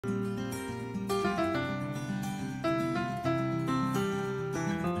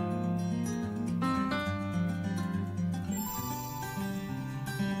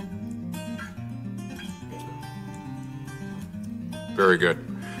Very good.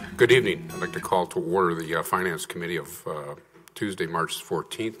 Good evening. I'd like to call to order the Finance Committee of Tuesday, March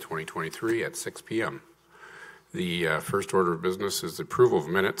 14th, 2023 at 6 p.m. The first order of business is the approval of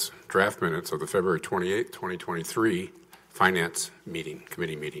minutes, draft minutes of the February 28th, 2023 Finance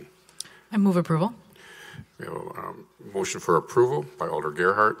Committee meeting. I move approval. We have a motion for approval by Alder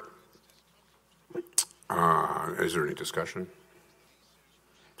Gerhardt. Is there any discussion?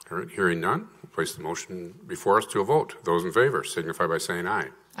 All right, hearing none, we'll place the motion before us to a vote. Those in favor signify by saying aye.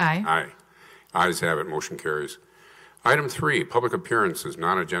 Aye. Aye. Ayes have it. Motion carries. Item 3, public appearances,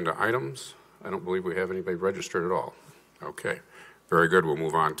 non-agenda items. I don't believe we have anybody registered at all. Okay. Very good. We'll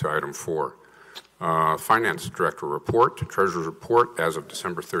move on to item 4. Finance Director report, Treasurer's report as of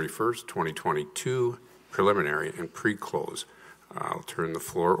December 31st, 2022, preliminary and pre-close. I'll turn the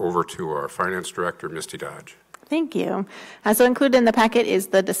floor over to our Finance Director, Misty Dodge. Thank you. So included in the packet is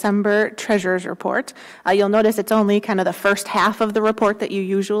the December Treasurer's Report. You'll notice it's only kind of the first half of the report that you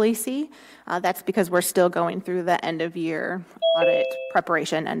usually see. That's because we're still going through the end of year audit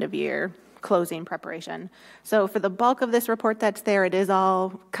preparation, end of year closing preparation. So for the bulk of this report that's there, it is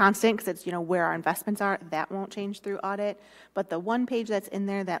all constant because it's, where our investments are. That won't change through audit. But the one page that's in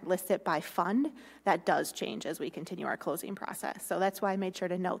there that lists it by fund, that does change as we continue our closing process. So that's why I made sure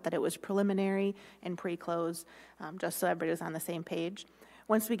to note that it was preliminary and pre-close, just so everybody was on the same page.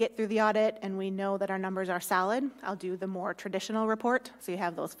 Once we get through the audit and we know that our numbers are solid, I'll do the more traditional report, so you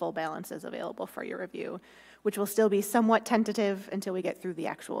have those full balances available for your review, which will still be somewhat tentative until we get through the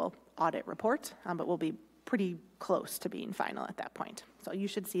actual audit report, but we'll be pretty close to being final at that point. So you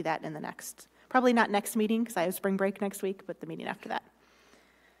should see that in the next, probably not next meeting because I have spring break next week, but the meeting after that.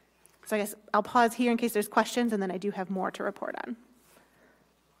 So I guess I'll pause here in case there's questions, and then I do have more to report on.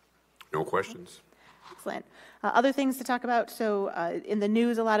 No questions. Excellent. Other things to talk about. So in the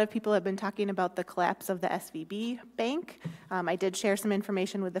news, a lot of people have been talking about the collapse of the SVB bank. I did share some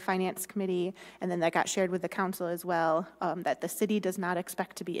information with the Finance Committee, and then that got shared with the Council as well, that the city does not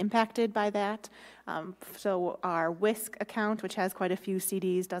expect to be impacted by that. So our WISC account, which has quite a few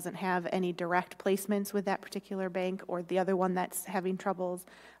CDs, doesn't have any direct placements with that particular bank or the other one that's having troubles.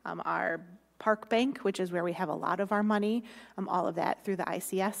 Our Park Bank, which is where we have a lot of our money, all of that through the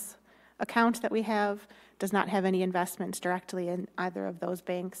ICS account that we have, does not have any investments directly in either of those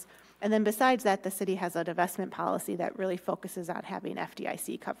banks. And then besides that, the city has an investment policy that really focuses on having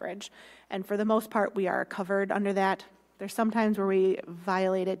FDIC coverage. And for the most part, we are covered under that. There's sometimes where we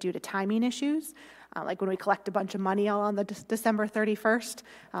violate it due to timing issues, like when we collect a bunch of money all on the December 31st,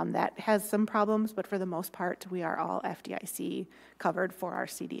 that has some problems, but for the most part, we are all FDIC covered for our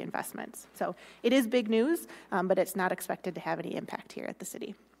CD investments. So it is big news, but it's not expected to have any impact here at the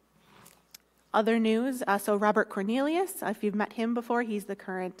city. Other news, so Robert Cornelius, if you've met him before, he's the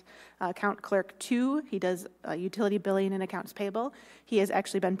current account clerk 2. He does utility billing and accounts payable. He has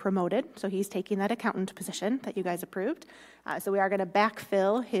actually been promoted, so he's taking that accountant position that you guys approved. So we are going to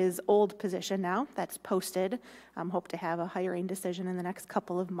backfill his old position now. That's posted. Hope to have a hiring decision in the next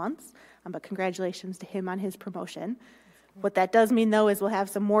couple of months, but congratulations to him on his promotion. What that does mean, though, is we'll have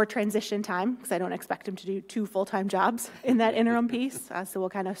some more transition time because I don't expect him to do 2 full-time jobs in that interim piece. So we'll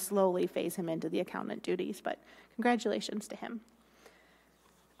kind of slowly phase him into the accountant duties, but congratulations to him.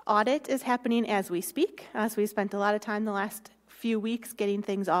 Audit is happening as we speak. So we spent a lot of time the last few weeks getting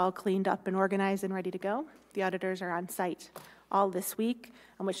things all cleaned up and organized and ready to go. The auditors are on site all this week,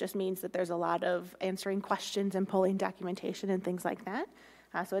 which just means that there's a lot of answering questions and pulling documentation and things like that.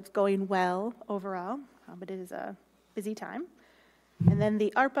 So it's going well overall, but it is a busy time. And then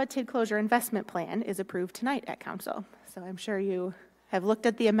the ARPA TID closure investment plan is approved tonight at Council. So I'm sure you have looked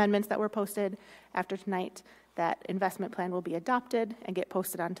at the amendments that were posted after tonight. That investment plan will be adopted and get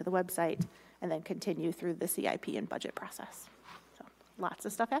posted onto the website and then continue through the CIP and budget process. So lots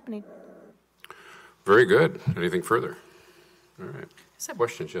of stuff happening. Very good. Anything further? All right.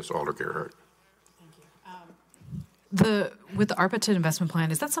 Questions? Yes, Alder Gerhardt. With the ARPA TID investment plan,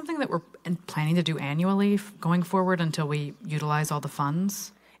 is that something that we're planning to do annually going forward until we utilize all the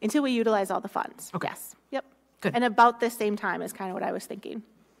funds? Until we utilize all the funds. Okay. Yes. Yep. Good. And about the same time is kind of what I was thinking.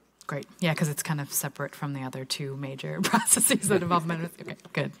 Great. Yeah, because it's kind of separate from the other 2 major processes that involve amendments. Okay,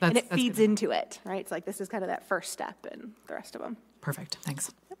 good. And it feeds into it, right? It's like this is kind of that first step in the rest of them. Perfect. Thanks.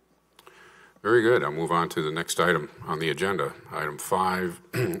 Yep. Very good. I'll move on to the next item on the agenda. Item 5,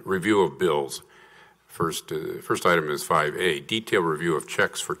 review of bills. First item is 5A, detailed review of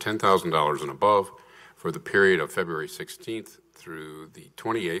checks for $10,000 and above for the period of February 16th through the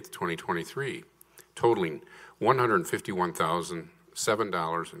 28th, 2023, totaling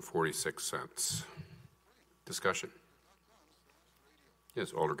 $151,007.46. Discussion.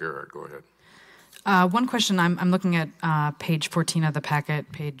 Yes, Alder Gerhardt, go ahead. One question, I'm looking at page 14 of the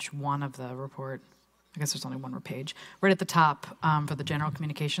packet, page 1 of the report. I guess there's only one more page. Right at the top for the general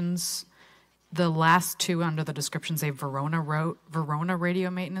communications, the last two under the description say Verona radio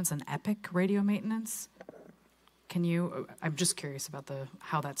maintenance and Epic radio maintenance. I'm just curious about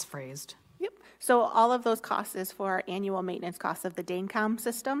how that's phrased. Yep. So all of those costs is for our annual maintenance costs of the Danecom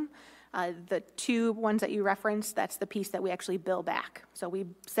system. The two ones that you referenced, that's the piece that we actually bill back. So we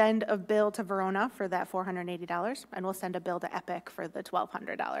send a bill to Verona for that $480, and we'll send a bill to Epic for the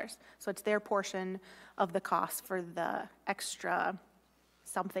 $1,200. So it's their portion of the cost for the extra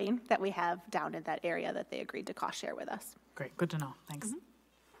something that we have down in that area that they agreed to cost share with us. Great, good to know. Thanks. Mm-hmm.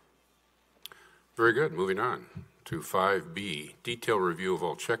 Very good. Moving on to 5B, detailed review of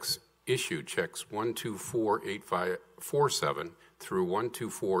all checks issued, checks 1248547 through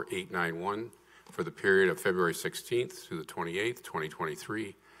 124891 for the period of February 16th through the 28th,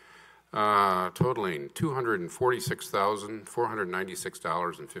 2023, totaling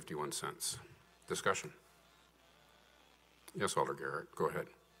 $246,496.51. Discussion. Yes, Alder Garrett, go ahead.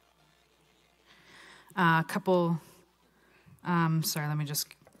 A couple, sorry, let me just,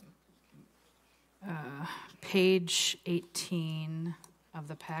 page 18 of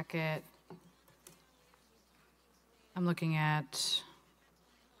the packet. I'm looking at,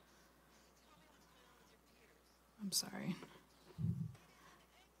 I'm sorry.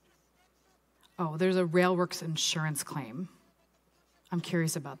 Oh, there's a Railworks insurance claim. I'm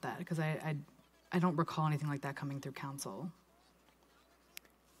curious about that because I don't recall anything like that coming through council.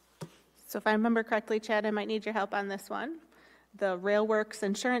 So if I remember correctly, Chad, I might need your help on this one. The Railworks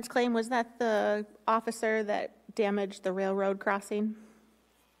insurance claim, was that the officer that damaged the railroad crossing?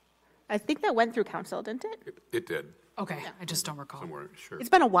 I think that went through council, didn't it? It did. Okay, I just don't recall. Somewhere, sure. It's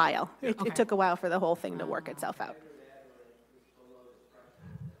been a while. It Okay. took a while for the whole thing to work itself out.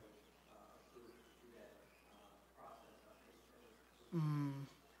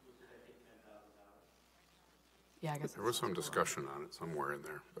 Yeah, I guess. There was some discussion on it somewhere in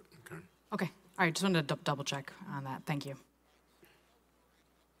there, but okay. Okay, all right, just wanted to double check on that. Thank you.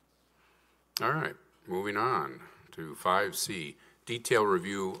 All right, moving on to 5C, detailed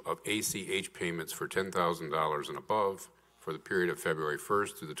review of ACH payments for $10,000 and above for the period of February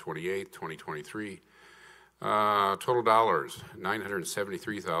 1st through the 28th, 2023. Total dollars,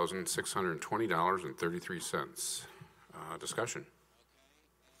 $973,620.33. Discussion.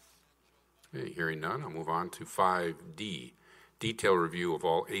 Okay, hearing none, I'll move on to 5D, detailed review of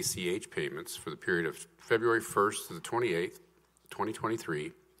all ACH payments for the period of February 1st to the 28th,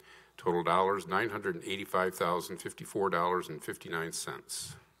 2023. Total dollars,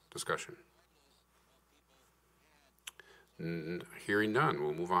 $985,054.59. Discussion. Hearing none,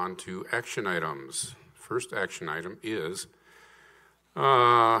 we'll move on to action items. First action item is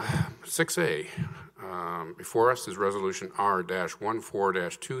 6A. Before us is Resolution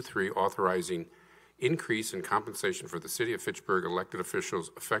R-14-23, authorizing increase in compensation for the City of Fitchburg elected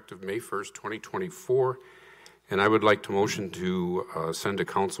officials effective May 1st, 2024. And I would like to motion to send to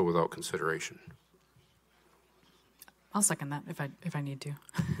council without consideration. I'll second that if I need to.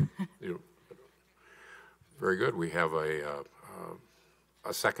 Very good. We have a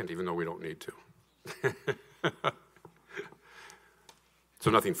second, even though we don't need to.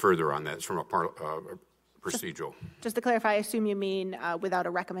 So nothing further on that. It's from a procedural. Just to clarify, I assume you mean without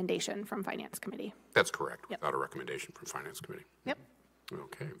a recommendation from Finance Committee. That's correct. Yep. Without a recommendation from Finance Committee. Yep.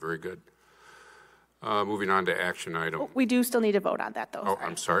 Okay. Very good. Moving on to action item. We do still need to vote on that, though. Oh,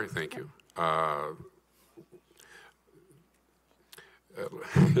 I'm sorry. Thank you.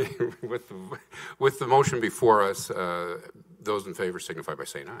 With the motion before us, those in favor signify by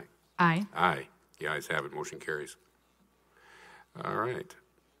saying aye. Aye. Aye. The ayes have it. Motion carries. All right.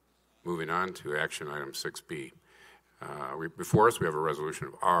 Moving on to action item 6B. Before us, we have a resolution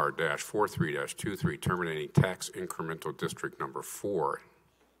of R-43-23 terminating tax incremental district number 4.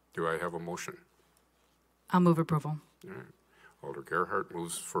 Do I have a motion? I'll move approval. All right. Alder Gerhardt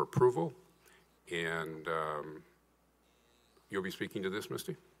moves for approval. And you'll be speaking to this,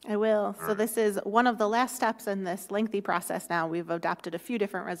 Misty? I will. So this is one of the last steps in this lengthy process now. We've adopted a few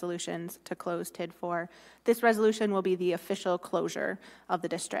different resolutions to close TID 4. This resolution will be the official closure of the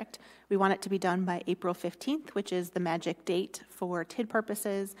district. We want it to be done by April 15th, which is the magic date for TID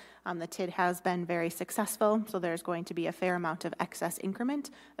purposes. The TID has been very successful, so there's going to be a fair amount of excess increment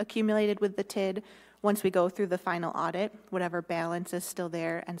accumulated with the TID. Once we go through the final audit, whatever balance is still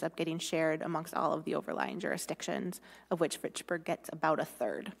there ends up getting shared amongst all of the overlying jurisdictions, of which Fitchburg gets about a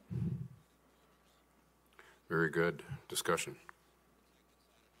third. Very good discussion.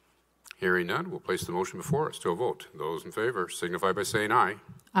 Hearing none, we'll place the motion before us to a vote. Those in favor signify by saying aye.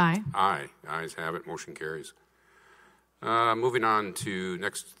 Aye. Aye. Ayes have it. Motion carries. Moving on to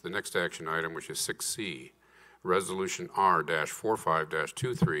the next action item, which is 6C, Resolution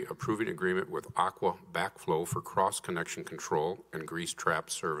R-45-23, approving agreement with Aqua Backflow for cross-connection control and grease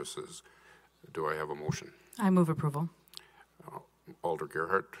trap services. Do I have a motion? I move approval. Alder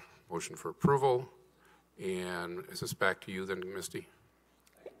Gerhardt, motion for approval. And is this back to you then, Misty?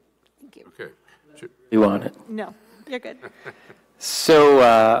 Thank you. Okay. You want it? No, you're good.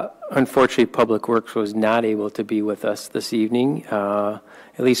 So, unfortunately, Public Works was not able to be with us this evening, at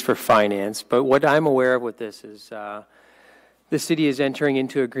least for finance. But what I'm aware of with this is the city is entering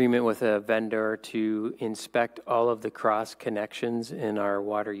into agreement with a vendor to inspect all of the cross connections in our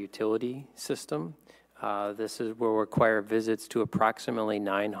water utility system. This will require visits to approximately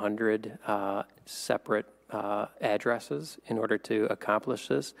 900 separate addresses in order to accomplish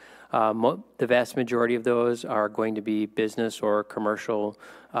this. The vast majority of those are going to be business or commercial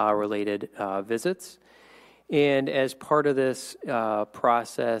related visits. And as part of this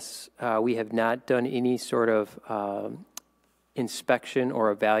process, we have not done any sort of inspection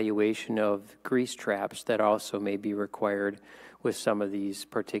or evaluation of grease traps that also may be required with some of these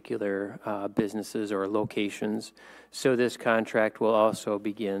particular businesses or locations. So this contract will also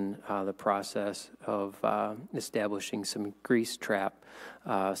begin the process of establishing some grease trap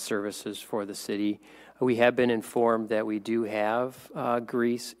services for the city. We have been informed that we do have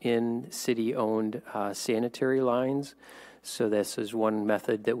grease in city-owned sanitary lines. So this is one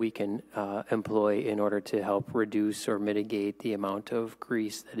method that we can employ in order to help reduce or mitigate the amount of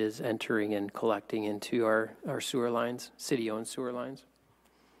grease that is entering and collecting into our sewer lines, city-owned sewer lines.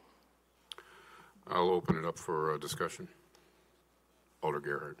 I'll open it up for discussion. Alder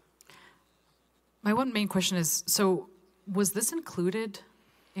Gerhardt. My one main question is, so was this included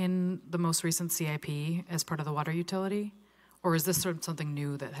in the most recent CIP as part of the water utility? Or is this sort of something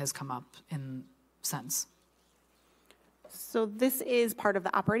new that has come up in since? So this is part of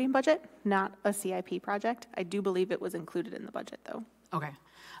the operating budget, not a CIP project. I do believe it was included in the budget, though. Okay.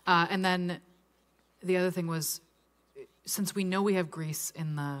 And then the other thing was, since we know we have grease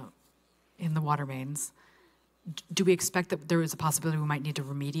in the water mains, do we expect that there is a possibility we might need to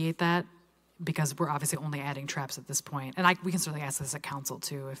remediate that? Because we're obviously only adding traps at this point. And we can certainly ask this at council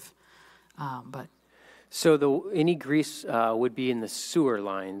too, if, but. So any grease would be in the sewer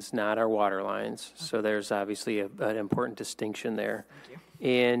lines, not our water lines. Okay. So there's obviously an important distinction there. Thank you.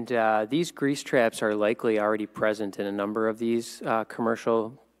 And these grease traps are likely already present in a number of these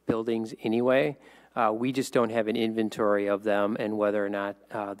commercial buildings anyway. We just don't have an inventory of them and whether or not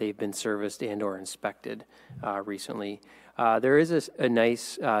they've been serviced and or inspected recently. There is a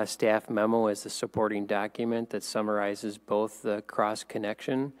nice staff memo as the supporting document that summarizes both the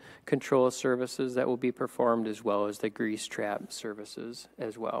cross-connection control services that will be performed as well as the grease trap services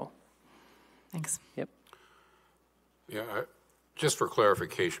as well. Thanks. Yep. Yeah, just for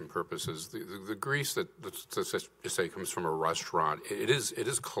clarification purposes, the grease that, let's just say, comes from a restaurant, it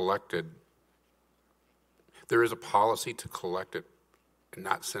is collected. There is a policy to collect it and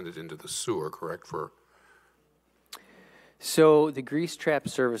not send it into the sewer, correct? So the grease trap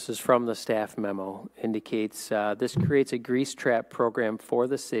services from the staff memo indicates this creates a grease trap program for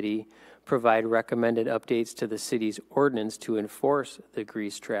the city, provide recommended updates to the city's ordinance to enforce the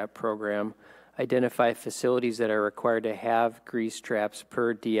grease trap program, identify facilities that are required to have grease traps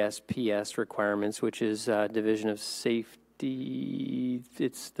per DSPS requirements, which is Division of Safety.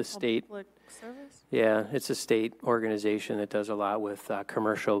 It's the state. Public service? Yeah, it's a state organization that does a lot with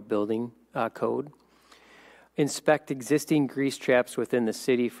commercial building code. Inspect existing grease traps within the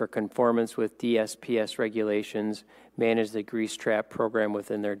city for conformance with DSPS regulations, manage the grease trap program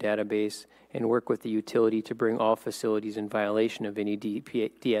within their database, and work with the utility to bring all facilities in violation of any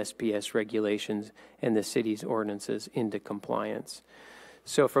DSPS regulations and the city's ordinances into compliance.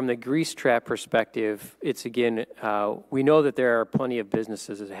 So from the grease trap perspective, it's again, we know that there are plenty of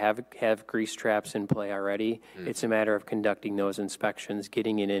businesses that have grease traps in play already. It's a matter of conducting those inspections,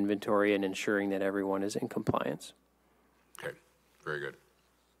 getting an inventory, and ensuring that everyone is in compliance. Okay, very good.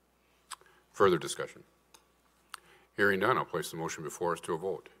 Further discussion? Hearing none, I'll place the motion before us to a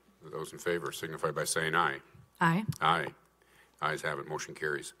vote. Those in favor signify by saying aye. Aye. Aye. Ayes have it. Motion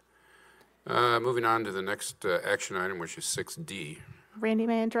carries. Moving on to the next action item, which is 6D. Randy,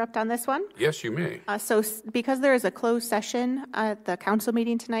 may I interrupt on this one? Yes, you may. Because there is a closed session at the council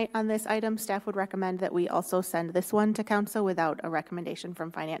meeting tonight on this item, staff would recommend that we also send this one to council without a recommendation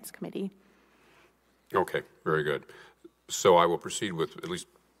from Finance Committee. Okay, very good. So I will proceed with at least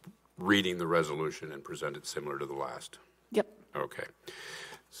reading the resolution and present it similar to the last. Yep. Okay.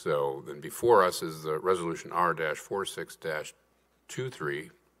 So then before us is the Resolution R-46-23,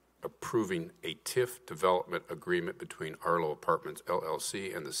 approving a TIF development agreement between Arlo Apartments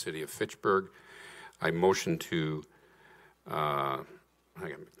LLC and the City of Fitchburg. I motion to, I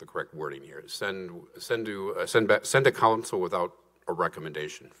got the correct wording here, send to council without a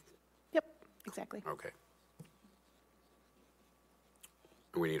recommendation. Yep, exactly. Okay.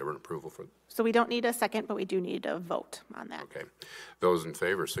 We need an approval for, So we don't need a second, but we do need a vote on that. okay. Those in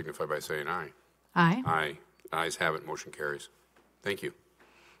favor signify by saying aye. Aye. Aye. Ayes have it, motion carries. Thank you.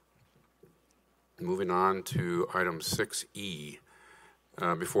 Moving on to item 6E.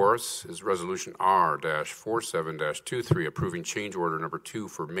 Before us is Resolution R-47-23, approving change order number 2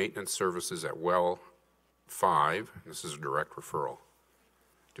 for maintenance services at Well 5. This is a direct referral.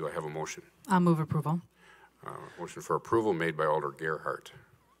 Do I have a motion? I'll move approval. Motion for approval made by Alder Gerhart.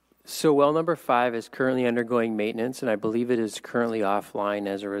 So well number 5 is currently undergoing maintenance, and I believe it is currently offline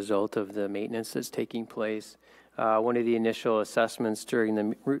as a result of the maintenance that's taking place. One of the initial assessments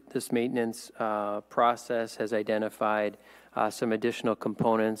during this maintenance process has identified some additional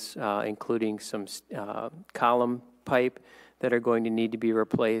components, including some column pipe that are going to need to be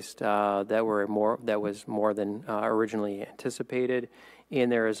replaced that was more than originally anticipated. And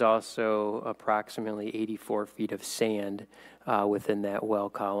there is also approximately 84 feet of sand within that well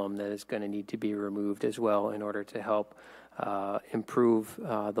column that is going to need to be removed as well in order to help improve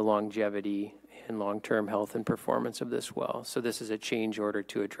the longevity and long-term health and performance of this well. So this is a change order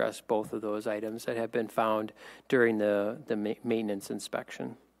to address both of those items that have been found during the maintenance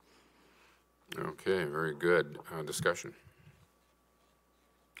inspection. Okay, very good. Discussion.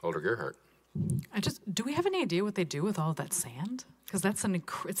 Alder Gerhart. Do we have any idea what they do with all of that sand? Because that's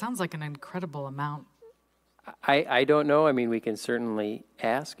it sounds like an incredible amount. I don't know. I mean, we can certainly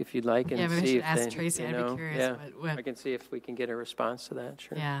ask if you'd like and Yeah, maybe I see should if ask they, Tracy. you I'd be know, curious yeah, what- I can see if we can get a response to that,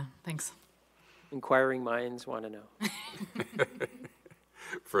 sure. Yeah, thanks. Inquiring minds want to know.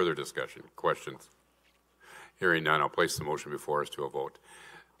 Further discussion, questions? Hearing none, I'll place the motion before us to a vote.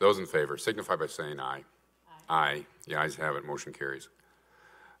 Those in favor signify by saying aye. Aye. The ayes have it, motion carries.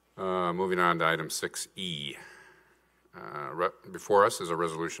 Moving on to item 6E. Before us is a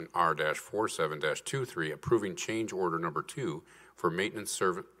resolution R-47-23 approving change order number 2 for maintenance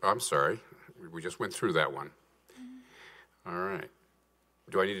service. I'm sorry, we just went through that one. All right.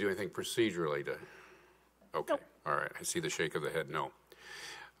 Do I need to do anything procedurally to? Okay. Nope. All right. I see the shake of the head. No.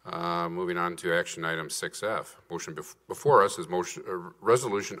 Moving on to action item 6F. Motion before us is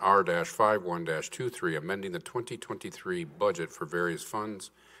resolution R-51-23 amending the 2023 budget for various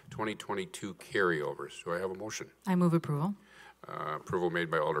funds, 2022 carryovers. Do I have a motion? I move approval. Approval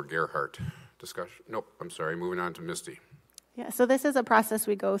made by Alder Gerhart. Discussion? Nope. I'm sorry. Moving on to Misty. Yeah, so this is a process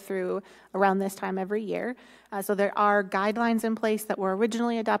we go through around this time every year. So there are guidelines in place that were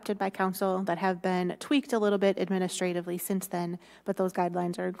originally adopted by council that have been tweaked a little bit administratively since then, but those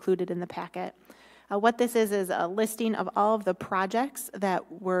guidelines are included in the packet. What this is a listing of all of the projects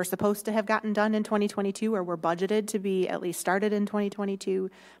that were supposed to have gotten done in 2022 or were budgeted to be at least started in 2022,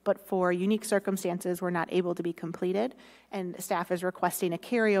 but for unique circumstances were not able to be completed. And staff is requesting a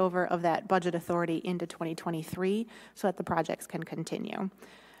carryover of that budget authority into 2023 so that the projects can continue.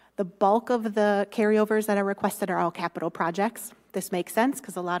 The bulk of the carryovers that are requested are all capital projects. This makes sense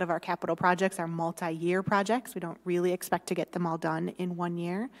because a lot of our capital projects are multi-year projects. We don't really expect to get them all done in 1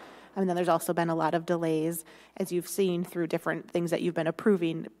 year. And then there's also been a lot of delays, as you've seen through different things that you've been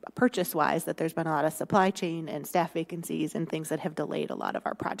approving purchase-wise, that there's been a lot of supply chain and staff vacancies and things that have delayed a lot of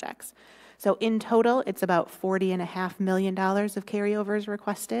our projects. So in total, it's about $40.5 million of carryovers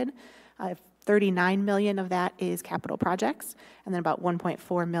requested. 39 million of that is capital projects, and then about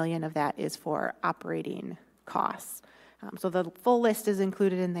 1.4 million of that is for operating costs. So the full list is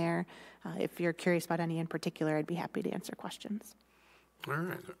included in there. If you're curious about any in particular, I'd be happy to answer questions. All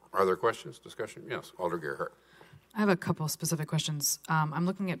right. Are there questions, discussion? Yes, Alder Gerhart. I have a couple of specific questions. I'm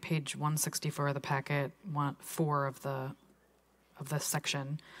looking at page 164 of the packet, 4 of the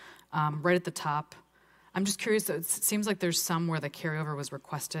section. Right at the top, I'm just curious. It seems like there's some where the carryover was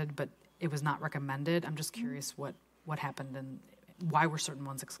requested, but it was not recommended. I'm just curious what happened and why were certain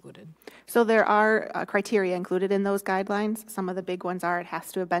ones excluded? So there are criteria included in those guidelines. Some of the big ones are it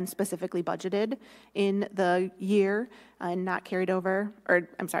has to have been specifically budgeted in the year and not carried over, or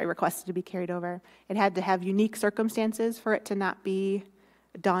I'm sorry, requested to be carried over. It had to have unique circumstances for it to not be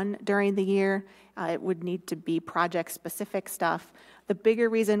done during the year. It would need to be project-specific stuff. The bigger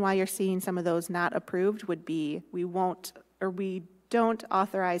reason why you're seeing some of those not approved would be we don't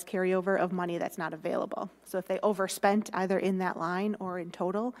authorize carryover of money that's not available. So if they overspent either in that line or in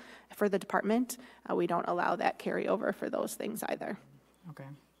total for the department, we don't allow that carryover for those things either. Okay.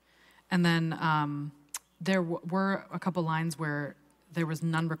 And then there were a couple lines where there was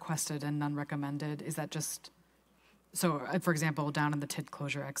none requested and none recommended. Is that just, so for example, down in the TID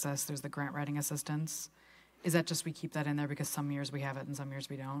closure excess, there's the grant writing assistance. Is that just we keep that in there because some years we have it and some years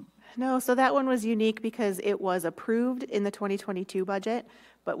we don't? No, so that one was unique because it was approved in the 2022 budget,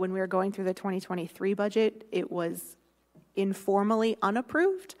 but when we were going through the 2023 budget, it was informally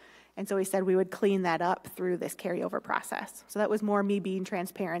unapproved. And so we said we would clean that up through this carryover process. So that was more me being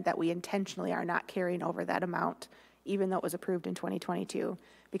transparent that we intentionally are not carrying over that amount, even though it was approved in 2022,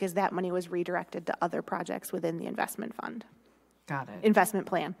 because that money was redirected to other projects within the investment fund. Got it. Investment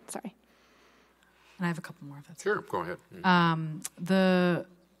plan, sorry. And I have a couple more if that's Sure, go ahead. I'm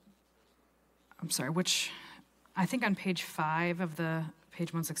sorry, which, I think on page 5 of the,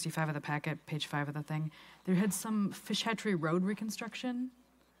 page 165 of the packet, page 5 of the thing, there had some Fish Hatchery Road reconstruction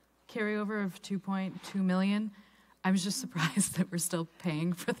carryover of 2.2 million. I was just surprised that we're still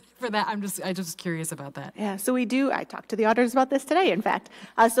paying for that. I'm just curious about that. Yeah, so we do, I talked to the auditors about this today, in fact.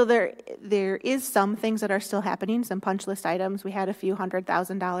 So there is some things that are still happening, some punch list items. We had a few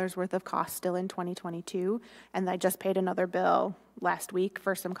 $100,000 worth of costs still in 2022, and I just paid another bill last week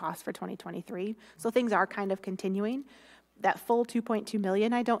for some costs for 2023. So things are kind of continuing. That full 2.2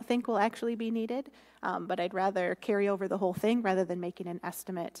 million I don't think will actually be needed, but I'd rather carry over the whole thing rather than making an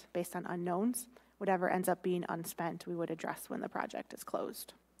estimate based on unknowns. Whatever ends up being unspent, we would address when the project is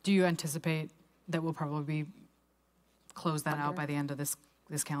closed. Do you anticipate that we'll probably close that out by the end of this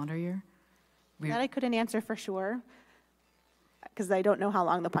calendar year? That I couldn't answer for sure, because I don't know how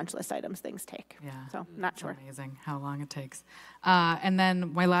long the punch list items things take. Yeah. So not sure. Amazing how long it takes. And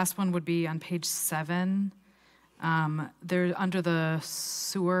then my last one would be on page 7. There under the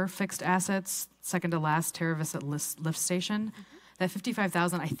sewer fixed assets, second to last, Terra Vista lift station. Mm-hmm. That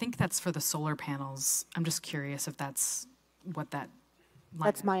 55,000, I think that's for the solar panels. I'm just curious if that's what that line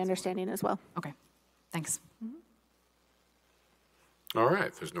That's my understanding as well. Okay, thanks. Mm-hmm. All right,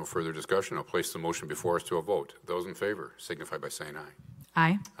 if there's no further discussion, I'll place the motion before us to a vote. Those in favor signify by saying aye.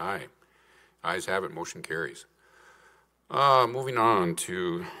 Aye. Aye. Ayes have it, motion carries. Moving on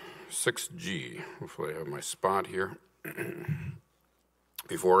to 6G. Hopefully I have my spot here.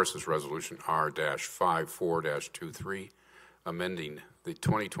 Before us is Resolution R-54-23, amending the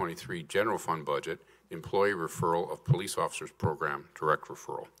 2023 General Fund Budget, Employee Referral of Police Officers Program, Direct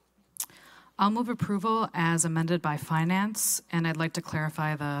Referral. I'll move approval as amended by Finance, and I'd like to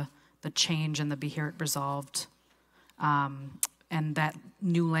clarify the change in the be here it resolved. And that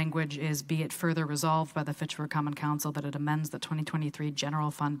new language is, be it further resolved by the Fitchburg Common Council that it amends the 2023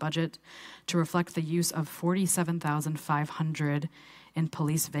 General Fund Budget to reflect the use of $47,500 in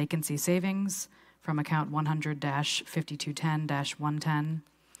police vacancy savings from account 100-5210-110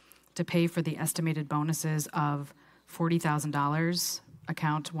 to pay for the estimated bonuses of $40,000,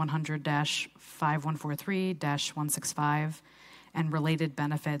 account 100-5143-165, and related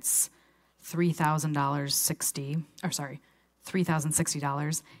benefits $3,060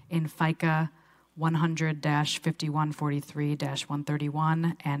 in FICA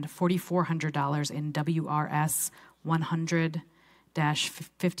 100-5143-131 and $4,400 in WRS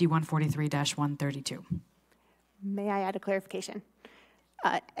 100-5143-132. May I add a clarification?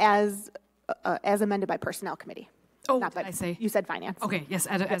 As amended by Personnel Committee. Oh, Not did I say? You said Finance. Okay, yes,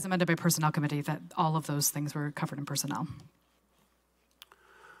 as amended by Personnel Committee, that all of those things were covered in Personnel.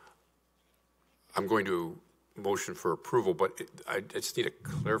 I'm going to motion for approval, but I just need a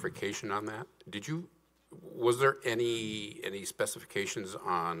clarification on that. Was there any specifications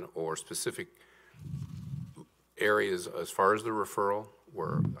on or specific areas as far as the referral?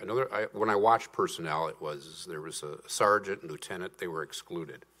 Where I know when I watched Personnel, there was a sergeant and lieutenant, they were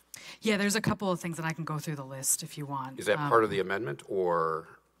excluded. Yeah, there's a couple of things, and I can go through the list if you want. Is that part of the amendment, or?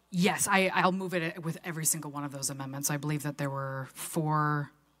 Yes, I'll move it with every single one of those amendments. I believe that there were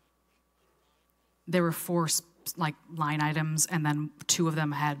four like line items, and then 2 of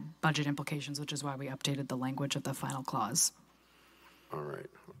them had budget implications, which is why we updated the language of the final clause. All right.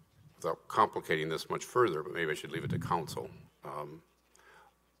 Without complicating this much further, but maybe I should leave it to council.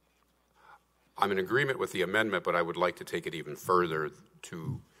 I'm in agreement with the amendment, but I would like to take it even further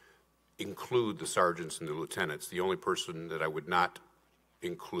to include the sergeants and the lieutenants. The only person that I would not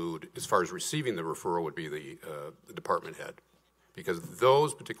include as far as receiving the referral would be the department head, because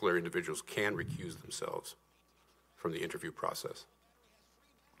those particular individuals can recuse themselves from the interview process.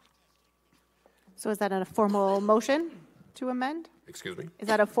 So is that a formal motion to amend? Excuse me? Is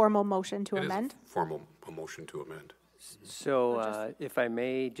that a formal motion to It amend? is a motion to amend. So if I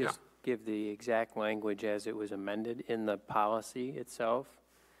may just give the exact language as it was amended in the policy itself.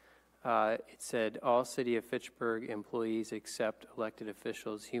 it said, all City of Fitchburg employees except elected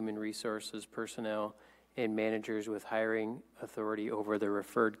officials, human resources personnel, and managers with hiring authority over the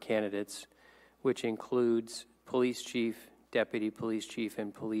referred candidates, which includes police chief, deputy police chief,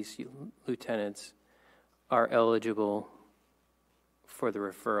 and police lieutenants, are eligible for the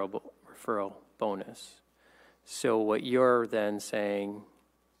referral bonus. So what you're then saying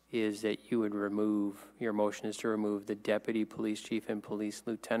is that you would your motion is to remove the deputy police chief and police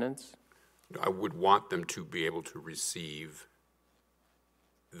lieutenants? I would want them to be able to receive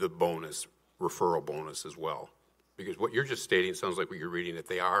the bonus, referral bonus as well. Because what you're just stating sounds like what you're reading, that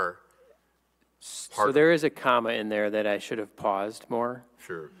they are part. So there is a comma in there that I should have paused more.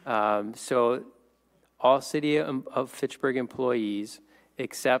 Sure. So all City of Fitchburg employees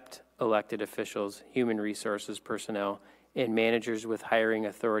except elected officials, human resources personnel, and managers with hiring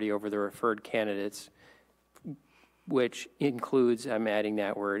authority over the referred candidates, which includes, I'm adding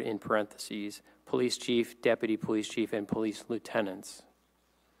that word in parentheses, police chief, deputy police chief, and police lieutenants.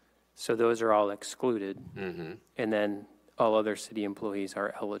 So those are all excluded. Mm-hmm. And then all other city employees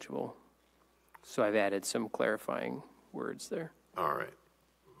are eligible. So I've added some clarifying words there. All right.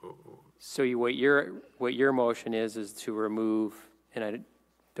 So what your motion is to remove, and I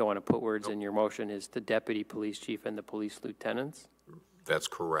don't want to put words in your motion, is the deputy police chief and the police lieutenants? That's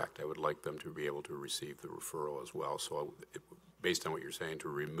correct. I would like them to be able to receive the referral as well. So based on what you're saying,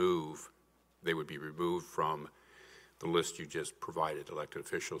 they would be removed from the list you just provided, elected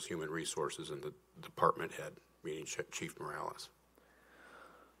officials, human resources, and the department head, meaning Chief Morales.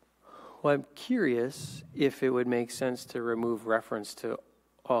 Well, I'm curious if it would make sense to remove reference to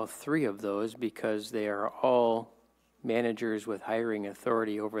all three of those, because they are all managers with hiring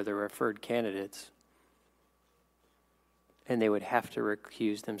authority over the referred candidates, and they would have to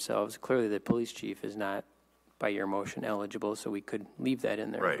recuse themselves. Clearly, the police chief is not, by your motion, eligible, so we could leave that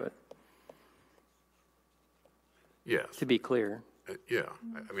in there. Right. But Yes. to be clear. Yeah.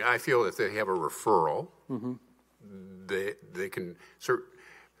 I mean, I feel if they have a referral, Mm-hmm. they can.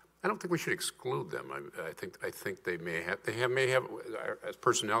 I don't think we should exclude them. I think they may have, as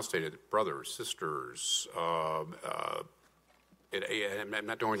personnel stated, brothers, sisters. And I'm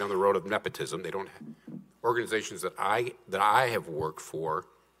not going down the road of nepotism. They don't. Organizations that I have worked for,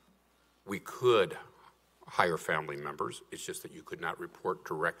 we could hire family members. It's just that you could not report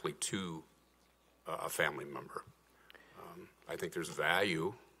directly to a family member. I think there's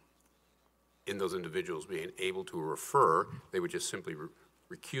value in those individuals being able to refer. They would just simply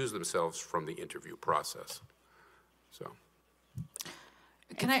recuse themselves from the interview process. So,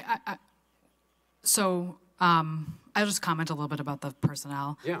 Can I'll just comment a little bit about the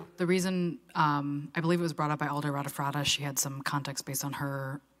personnel. Yeah. The reason, I believe it was brought up by Alder Radafrada, she had some context based on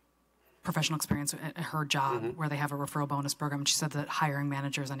her professional experience at her job where they have a referral bonus program. She said that hiring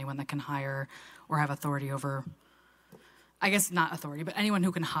managers, anyone that can hire or have authority over, I guess not authority, but anyone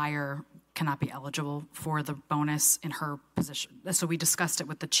who can hire cannot be eligible for the bonus in her position. So we discussed it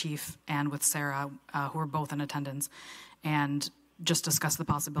with the chief and with Sarah, who were both in attendance, and just discussed the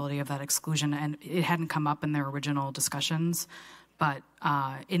possibility of that exclusion. And it hadn't come up in their original discussions, but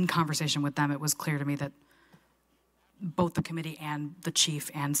in conversation with them, it was clear to me that both the committee and the chief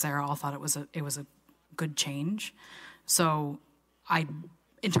and Sarah all thought it was a good change. So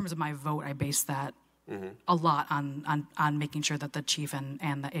in terms of my vote, I based that a lot on making sure that the chief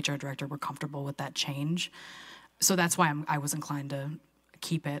and the HR director were comfortable with that change. So that's why I was inclined to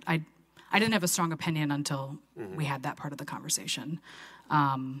keep it. I didn't have a strong opinion until we had that part of the conversation.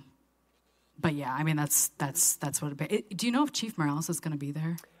 But yeah, I mean, that's what do you know if Chief Morales is going to be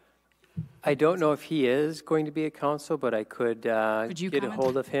there? I don't know if he is going to be at council, but I could get a comment?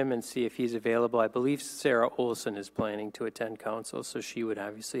 hold of him and see if he's available. I believe Sarah Olson is planning to attend council, so she would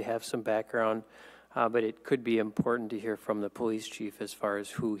obviously have some background. But it could be important to hear from the police chief as far as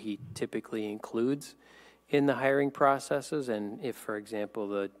who he typically includes in the hiring processes, and if, for example,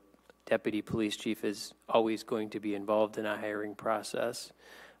 the deputy police chief is always going to be involved in a hiring process,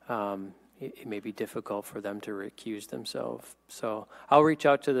 it may be difficult for them to recuse themselves. So I'll reach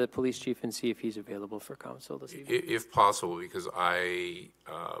out to the police chief and see if he's available for council this evening. if possible, because I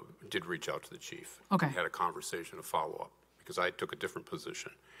did reach out to the chief. Okay. We had a conversation, a follow-up, because I took a different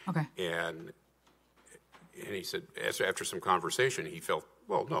position. Okay. And he said, after some conversation, he felt,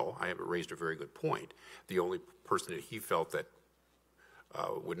 well, no, I have raised a very good point. The only person that he felt that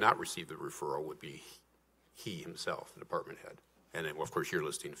would not receive the referral would be he himself, the department head. And then, well, of course, you're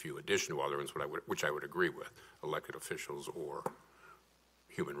listing a few additional other ones, which I would agree with, elected officials or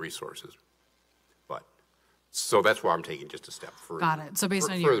human resources. But so that's why I'm taking just a step further. Got it. So based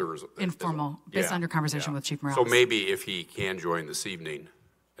on your informal, based on your conversation with Chief Morales. So maybe if he can join this evening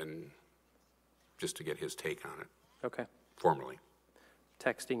and just to get his take on it Okay. formally.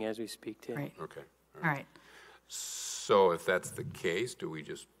 Texting as we speak, too. Right. Okay. All right. So if that's the case, do we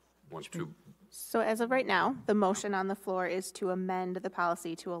just want to, So as of right now, the motion on the floor is to amend the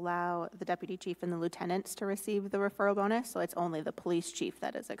policy to allow the deputy chief and the lieutenants to receive the referral bonus, so it's only the police chief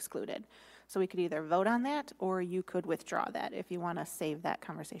that is excluded. So we could either vote on that, or you could withdraw that if you want to save that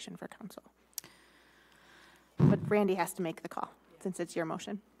conversation for council. But Randy has to make the call, since it's your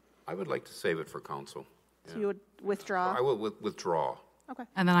motion. I would like to save it for council. So you would withdraw? I will withdraw. Okay.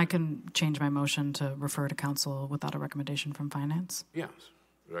 And then I can change my motion to refer to council without a recommendation from finance. Yes,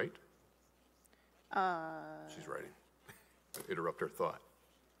 right? She's writing. Interrupt her thought.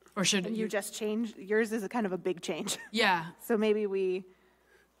 Or should And you just change, yours is a kind of a big change. Yeah. So maybe we,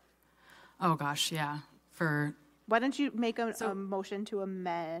 Oh, gosh, yeah. why don't you make a motion to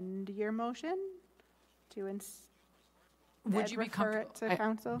amend your motion? To Would you be refer it comfortable? to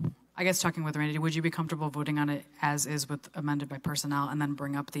council? I guess talking with Randy, would you be comfortable voting on it as is with amended by personnel and then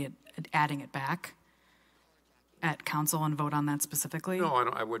bring up adding it back at council and vote on that specifically? No,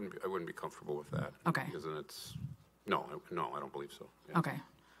 I wouldn't be comfortable with that. Okay. Because then no, I don't believe so. Yeah. Okay.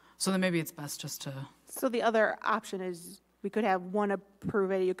 So then maybe it's best just to, So the other option is, we could have one approve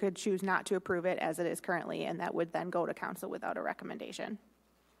it, you could choose not to approve it as it is currently, and that would then go to council without a recommendation.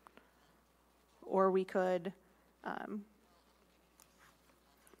 Or we could,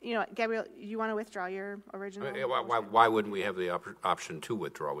 Gabrielle, you want to withdraw your original? Why wouldn't we have the option to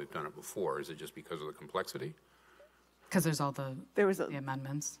withdraw? We've done it before. Is it just because of the complexity? because there's all There was the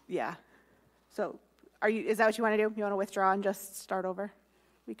amendments. yeah. So is that what you want to do? You want to withdraw and just start over?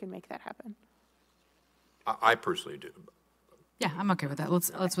 We can make that happen. I personally do. Yeah, I'm okay with that.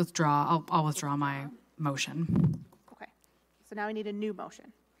 Let's withdraw. I'll withdraw my motion. Okay. So now we need a new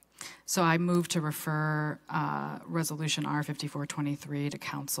motion. So I move to refer Resolution R5423 to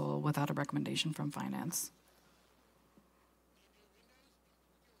council without a recommendation from finance.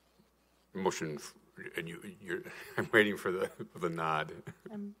 Motion, and you're, I'm waiting for the nod.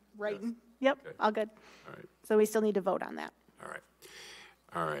 I'm writing. Yep, Okay. all good. All right. So we still need to vote on that.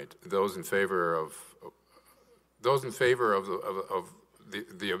 All right. Those in favor of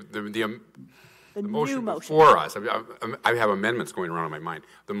the The motion new motion. before us, I have amendments going around in my mind.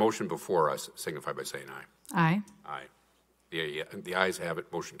 The motion before us signify by saying aye. Aye. Aye. The ayes have it.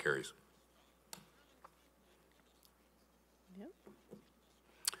 Motion carries. Yep.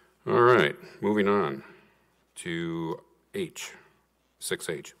 All right. Moving on to H,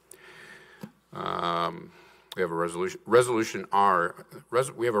 6H. We have a resolution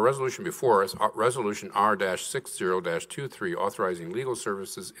before us, Resolution R-60-23, authorizing legal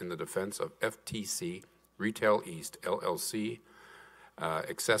services in the defense of FTC Retail East LLC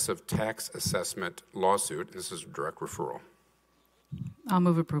excessive tax assessment lawsuit. This is a direct referral. I'll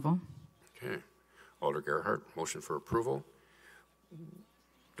move approval. Okay. Alder Gerhart, motion for approval.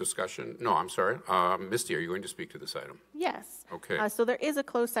 Discussion? No, I'm sorry. Misty, are you going to speak to this item? Yes. Okay. So there is a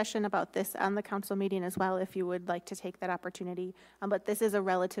closed session about this on the council meeting as well, if you would like to take that opportunity. But this is a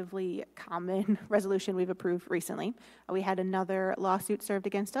relatively common resolution we've approved recently. We had another lawsuit served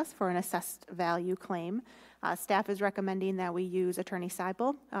against us for an assessed value claim. Staff is recommending that we use Attorney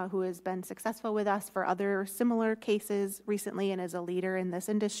Seibel, who has been successful with us for other similar cases recently and is a leader in this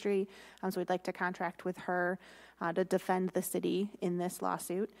industry. So we'd like to contract with her to defend the city in this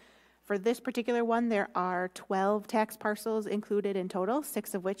lawsuit. For this particular one, there are 12 tax parcels included in total,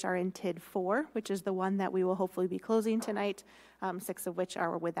 6 of which are in TID 4, which is the one that we will hopefully be closing tonight, 6 of which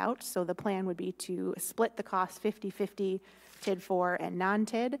are without. So the plan would be to split the cost 50-50, TID 4 and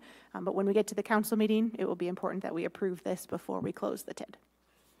non-TID. But when we get to the council meeting, it will be important that we approve this before we close the TID.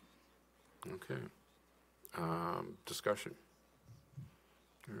 Okay. Discussion.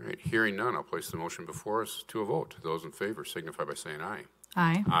 All right. Hearing none, I'll place the motion before us to a vote. Those in favor signify by saying aye.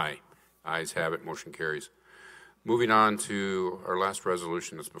 Aye. Aye. Ayes have it. Motion carries. Moving on to our last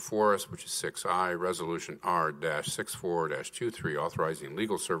resolution that's before us, which is 6I, Resolution R-64-23, authorizing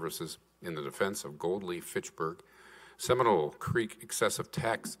legal services in the defense of Gold Leaf Fitchburg Seminole Creek excessive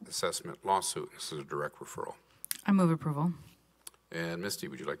tax assessment lawsuit. This is a direct referral. I move approval. And Misty,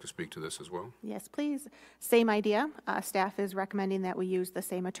 would you like to speak to this as well? Yes, please. Same idea. Staff is recommending that we use the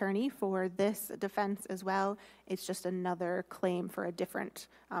same attorney for this defense as well. It's just another claim for a different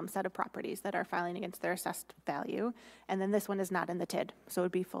set of properties that are filing against their assessed value. And then this one is not in the TID, so it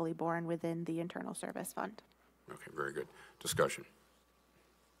would be fully borne within the internal service fund. Okay, very good. Discussion.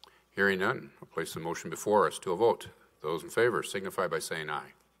 Hearing none, I'll place the motion before us to a vote. Those in favor signify by saying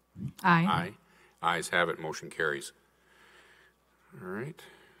aye. Aye. Aye. Ayes have it. Motion carries. All right.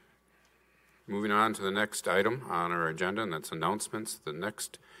 Moving on to the next item on our agenda, and that's announcements. The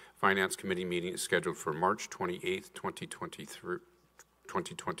next Finance Committee meeting is scheduled for March 28th,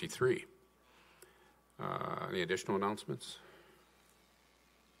 2023. Any additional announcements?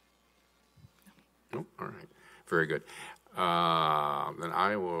 Nope. All right. Very good. Then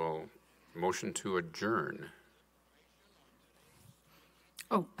I will motion to adjourn.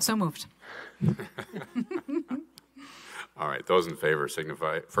 Oh, so moved. All right. Those in favor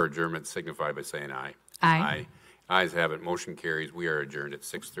for adjournment signify by saying aye. Aye. Ayes have it. Motion carries. We are adjourned at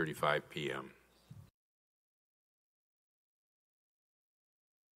 6:35 p.m.